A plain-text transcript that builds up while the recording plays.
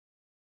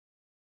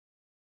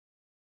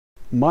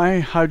My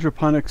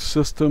hydroponics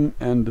system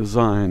and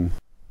design.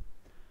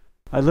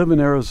 I live in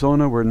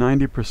Arizona where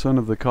 90%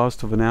 of the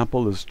cost of an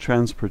apple is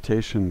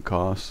transportation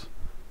costs.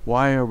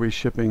 Why are we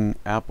shipping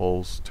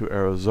apples to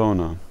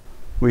Arizona?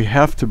 We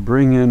have to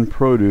bring in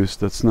produce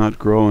that's not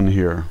grown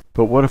here.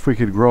 But what if we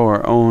could grow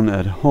our own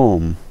at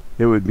home?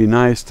 It would be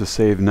nice to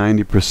save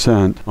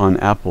 90% on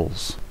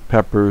apples,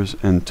 peppers,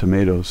 and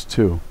tomatoes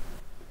too.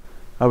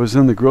 I was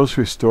in the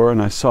grocery store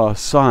and I saw a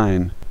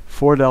sign,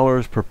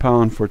 $4 per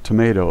pound for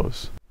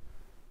tomatoes.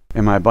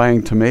 Am I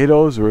buying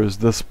tomatoes or is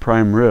this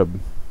prime rib?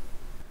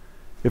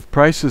 If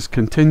prices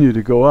continue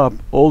to go up,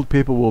 old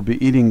people will be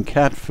eating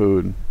cat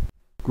food.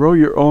 Grow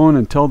your own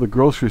and tell the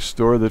grocery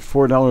store that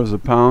 $4 a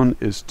pound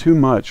is too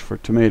much for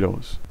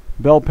tomatoes.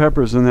 Bell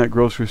peppers in that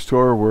grocery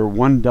store were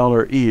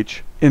 $1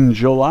 each in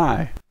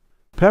July.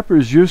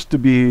 Peppers used to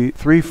be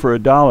 3 for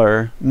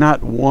 $1,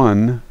 not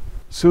 1.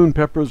 Soon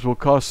peppers will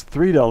cost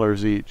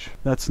 $3 each.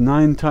 That's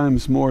 9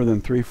 times more than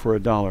 3 for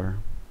 $1.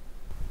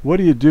 What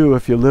do you do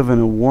if you live in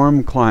a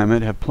warm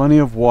climate, have plenty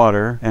of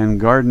water and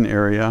garden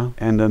area,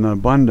 and an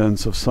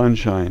abundance of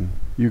sunshine?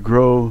 You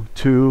grow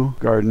 2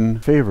 garden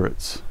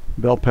favorites,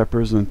 bell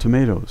peppers and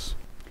tomatoes.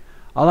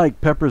 I like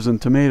peppers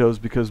and tomatoes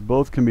because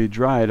both can be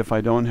dried if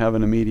I don't have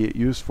an immediate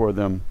use for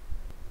them.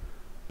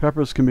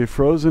 Peppers can be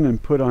frozen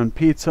and put on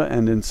pizza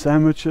and in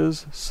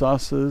sandwiches,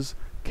 sauces,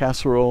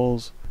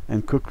 casseroles,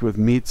 and cooked with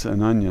meats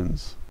and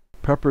onions.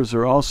 Peppers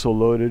are also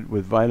loaded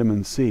with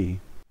vitamin C.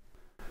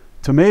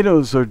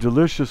 Tomatoes are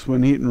delicious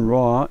when eaten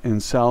raw in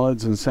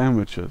salads and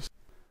sandwiches,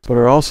 but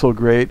are also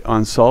great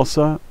on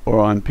salsa or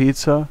on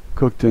pizza,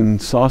 cooked in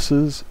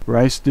sauces,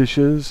 rice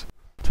dishes.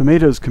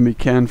 Tomatoes can be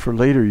canned for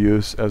later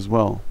use as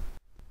well.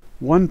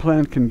 One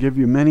plant can give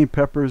you many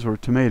peppers or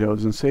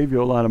tomatoes and save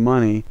you a lot of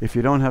money if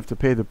you don't have to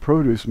pay the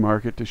produce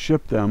market to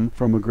ship them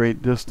from a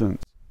great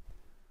distance.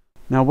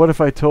 Now what if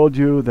I told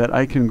you that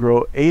I can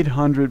grow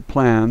 800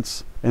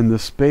 plants in the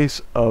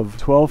space of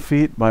 12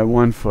 feet by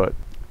 1 foot?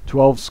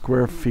 12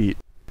 square feet.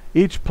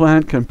 Each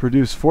plant can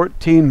produce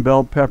 14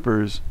 bell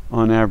peppers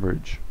on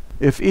average.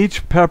 If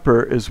each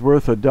pepper is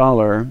worth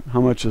 $1, how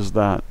much is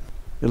that?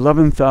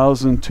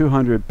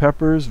 11,200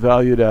 peppers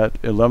valued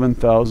at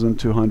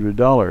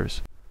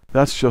 $11,200.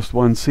 That's just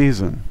one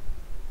season.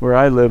 Where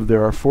I live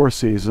there are 4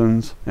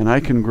 seasons, and I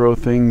can grow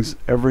things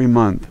every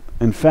month.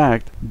 In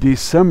fact,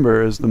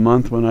 December is the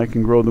month when I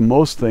can grow the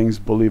most things,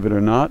 believe it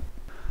or not.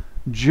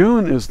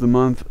 June is the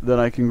month that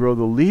I can grow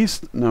the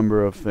least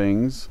number of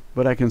things,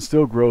 but I can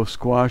still grow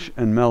squash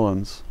and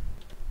melons,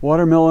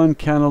 watermelon,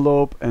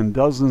 cantaloupe, and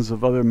dozens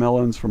of other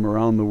melons from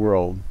around the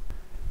world.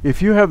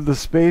 If you have the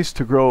space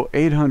to grow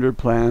 800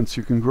 plants,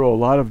 you can grow a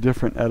lot of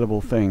different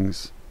edible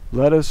things.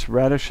 Lettuce,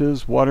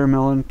 radishes,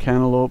 watermelon,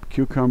 cantaloupe,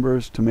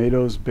 cucumbers,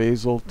 tomatoes,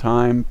 basil,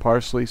 thyme,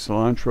 parsley,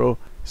 cilantro,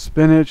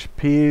 spinach,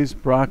 peas,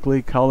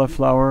 broccoli,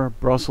 cauliflower,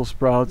 Brussels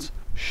sprouts,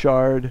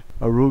 chard,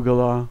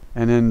 arugula,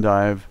 and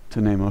endive,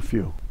 to name a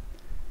few.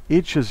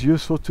 Each is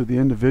useful to the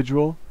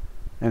individual,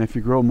 and if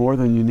you grow more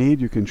than you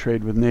need, you can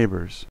trade with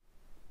neighbors.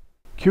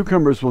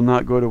 Cucumbers will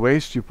not go to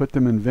waste. You put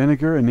them in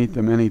vinegar and eat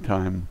them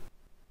anytime.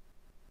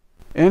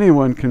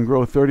 Anyone can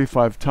grow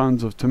 35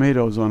 tons of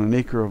tomatoes on an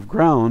acre of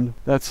ground.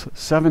 That's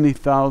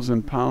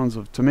 70,000 pounds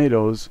of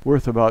tomatoes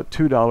worth about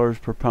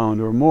 $2 per pound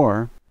or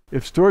more.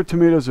 If stored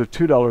tomatoes are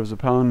 $2 a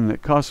pound and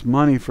it costs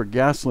money for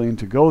gasoline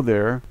to go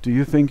there, do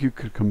you think you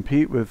could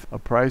compete with a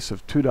price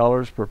of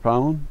 $2 per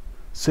pound?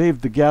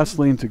 Save the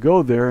gasoline to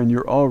go there and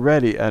you're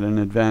already at an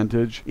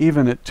advantage,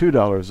 even at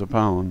 $2 a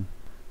pound.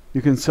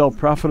 You can sell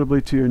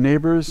profitably to your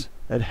neighbors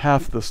at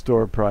half the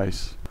store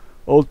price.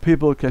 Old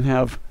people can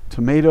have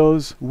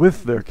tomatoes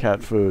with their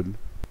cat food.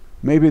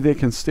 Maybe they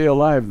can stay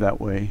alive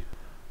that way.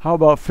 How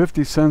about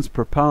 50 cents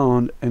per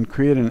pound and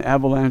create an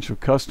avalanche of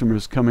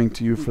customers coming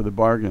to you for the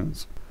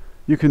bargains?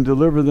 You can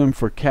deliver them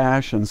for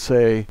cash and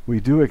say, "We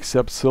do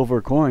accept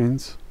silver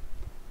coins."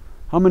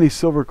 How many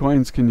silver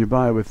coins can you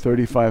buy with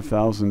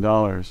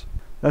 $35,000?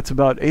 That's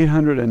about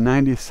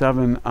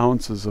 897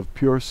 ounces of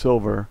pure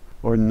silver,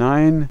 or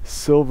 9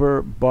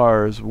 silver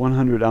bars,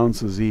 100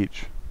 ounces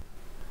each.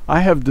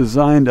 I have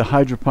designed a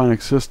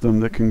hydroponic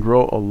system that can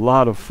grow a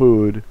lot of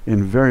food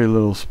in very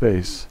little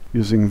space,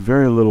 using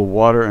very little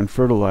water and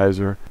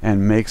fertilizer,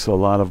 and makes a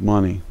lot of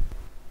money.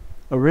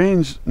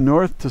 Arranged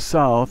north to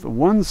south,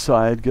 one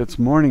side gets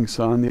morning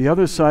sun, the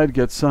other side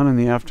gets sun in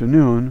the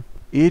afternoon.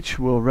 Each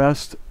will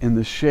rest in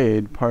the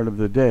shade part of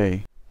the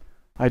day.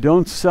 I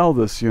don't sell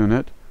this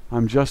unit,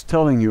 I'm just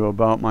telling you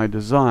about my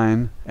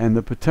design and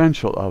the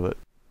potential of it.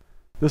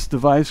 This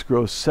device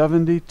grows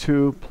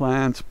 72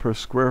 plants per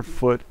square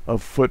foot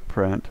of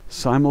footprint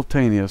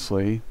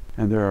simultaneously,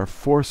 and there are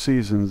 4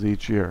 seasons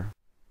each year.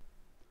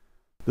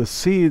 The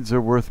seeds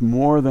are worth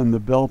more than the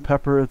bell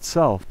pepper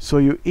itself, so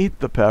you eat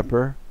the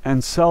pepper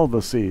and sell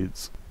the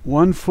seeds.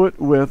 1 foot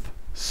width,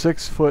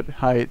 6 foot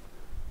height,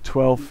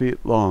 12 feet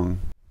long.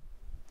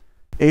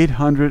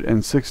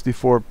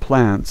 864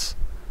 plants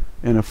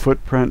in a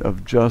footprint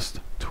of just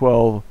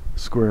 12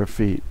 square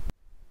feet.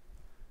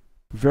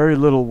 Very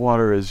little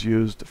water is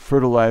used.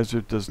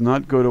 Fertilizer does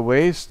not go to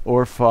waste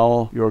or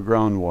foul your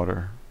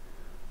groundwater.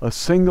 A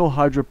single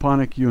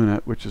hydroponic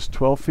unit, which is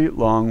 12 feet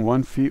long,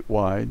 1 foot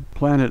wide,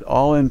 planted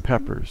all in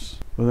peppers,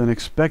 with an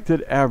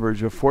expected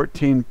average of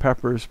 14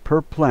 peppers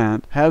per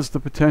plant, has the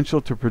potential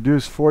to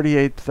produce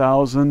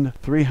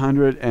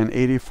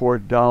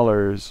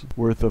 $48,384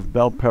 worth of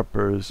bell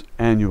peppers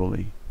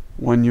annually.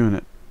 One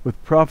unit.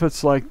 With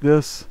profits like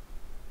this,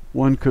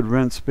 one could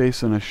rent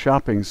space in a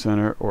shopping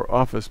center or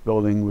office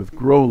building with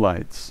grow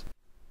lights.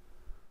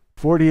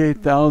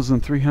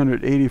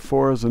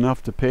 $48,384 is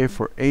enough to pay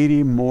for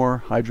 80 more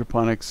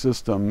hydroponic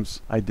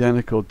systems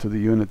identical to the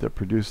unit that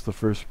produced the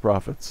first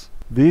profits.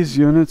 These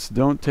units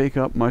don't take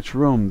up much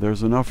room.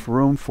 There's enough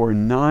room for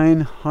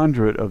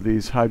 900 of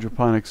these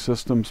hydroponic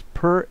systems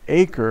per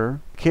acre,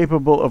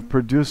 capable of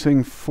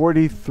producing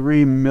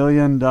 $43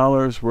 million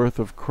worth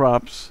of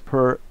crops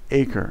per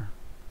acre.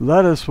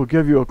 Lettuce will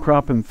give you a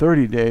crop in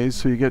 30 days,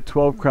 so you get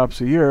 12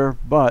 crops a year,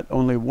 but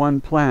only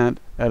one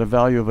plant at a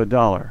value of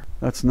 $1.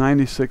 That's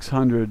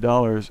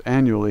 $9,600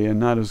 annually and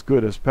not as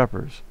good as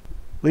peppers.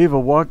 Leave a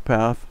walk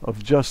path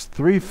of just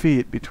 3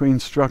 feet between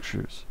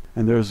structures,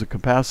 and there's a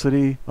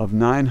capacity of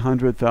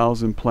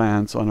 900,000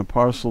 plants on a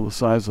parcel the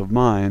size of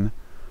mine,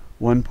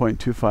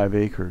 1.25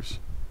 acres,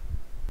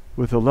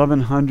 with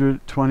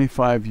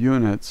 1,125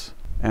 units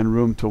and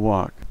room to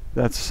walk.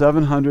 That's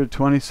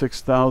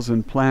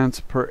 726,000 plants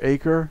per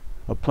acre.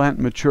 A plant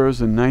matures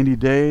in 90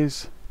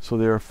 days, so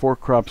there are 4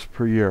 crops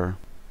per year.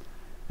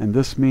 And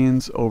this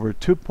means over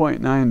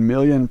 2.9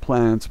 million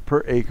plants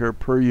per acre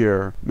per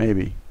year,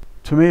 maybe.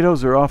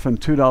 Tomatoes are often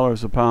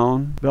 $2 a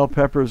pound. Bell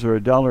peppers are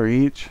 $1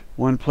 each.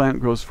 One plant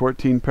grows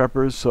 14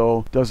 peppers,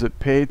 so does it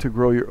pay to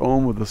grow your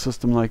own with a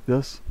system like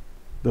this?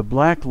 The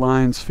black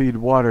lines feed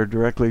water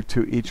directly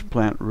to each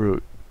plant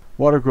root.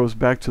 Water goes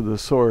back to the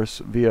source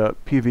via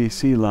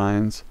PVC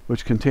lines,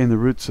 which contain the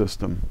root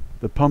system.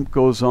 The pump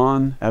goes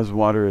on as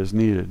water is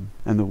needed,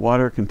 and the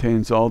water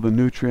contains all the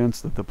nutrients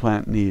that the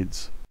plant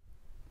needs.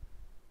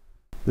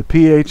 The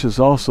pH is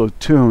also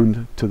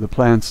tuned to the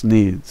plant's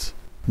needs.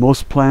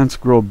 Most plants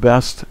grow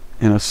best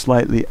in a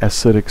slightly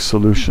acidic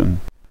solution.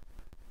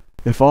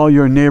 If all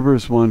your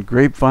neighbors want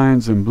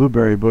grapevines and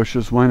blueberry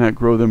bushes, why not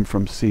grow them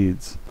from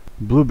seeds?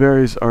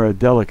 Blueberries are a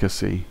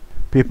delicacy.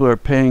 People are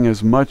paying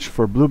as much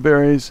for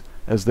blueberries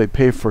as they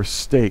pay for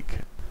steak.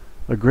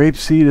 A grape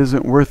seed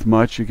isn't worth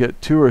much. You get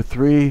 2 or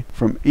 3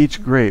 from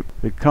each grape.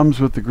 It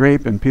comes with the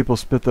grape and people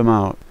spit them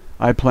out.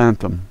 I plant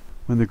them.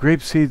 When the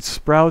grape seed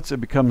sprouts,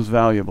 it becomes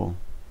valuable.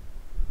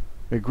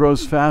 It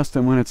grows fast,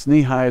 and when it's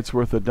knee-high, it's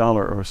worth $1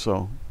 or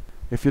so.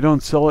 If you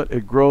don't sell it,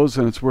 it grows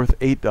and it's worth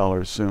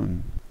 $8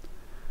 soon.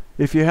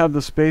 If you have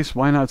the space,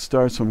 why not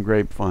start some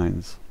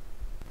grapevines?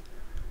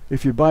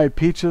 If you buy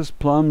peaches,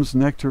 plums,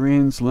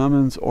 nectarines,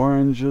 lemons,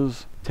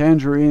 oranges,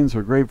 tangerines,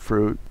 or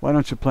grapefruit, why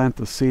don't you plant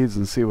the seeds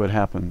and see what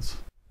happens?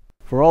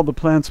 For all the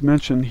plants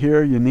mentioned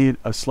here, you need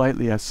a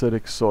slightly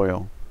acidic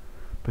soil.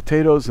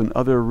 Potatoes and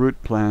other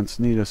root plants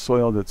need a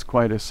soil that's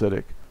quite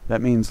acidic.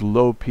 That means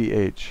low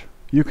pH.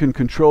 You can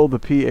control the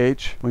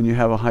pH when you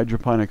have a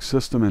hydroponic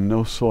system and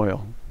no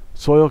soil.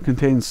 Soil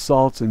contains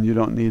salts and you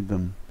don't need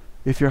them.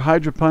 If your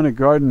hydroponic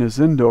garden is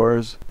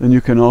indoors, then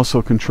you can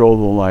also control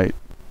the light.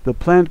 The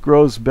plant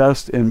grows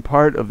best in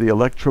part of the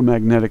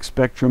electromagnetic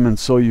spectrum, and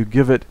so you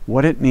give it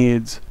what it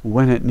needs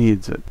when it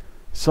needs it.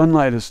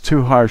 Sunlight is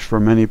too harsh for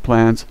many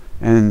plants,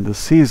 and the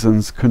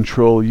seasons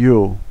control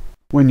you.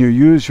 When you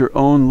use your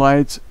own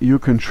lights, you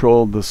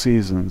control the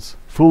seasons,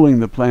 fooling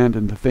the plant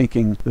into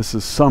thinking this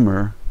is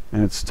summer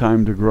and it's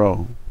time to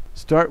grow.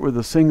 Start with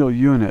a single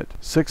unit,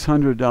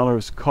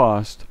 $600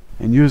 cost,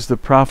 and use the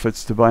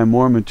profits to buy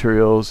more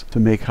materials to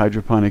make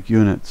hydroponic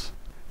units.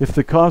 If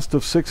the cost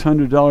of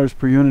 $600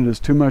 per unit is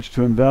too much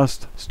to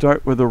invest,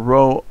 start with a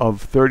row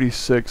of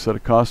 36 at a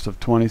cost of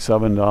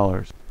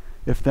 $27.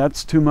 If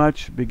that's too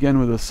much, begin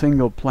with a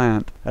single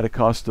plant at a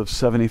cost of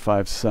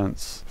 75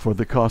 cents for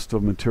the cost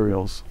of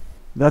materials.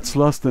 That's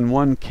less than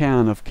 1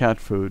 can of cat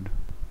food.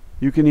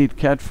 You can eat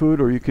cat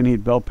food or you can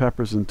eat bell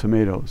peppers and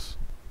tomatoes.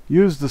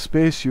 Use the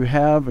space you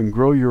have and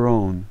grow your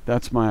own.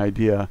 That's my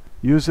idea.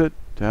 Use it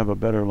to have a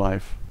better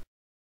life.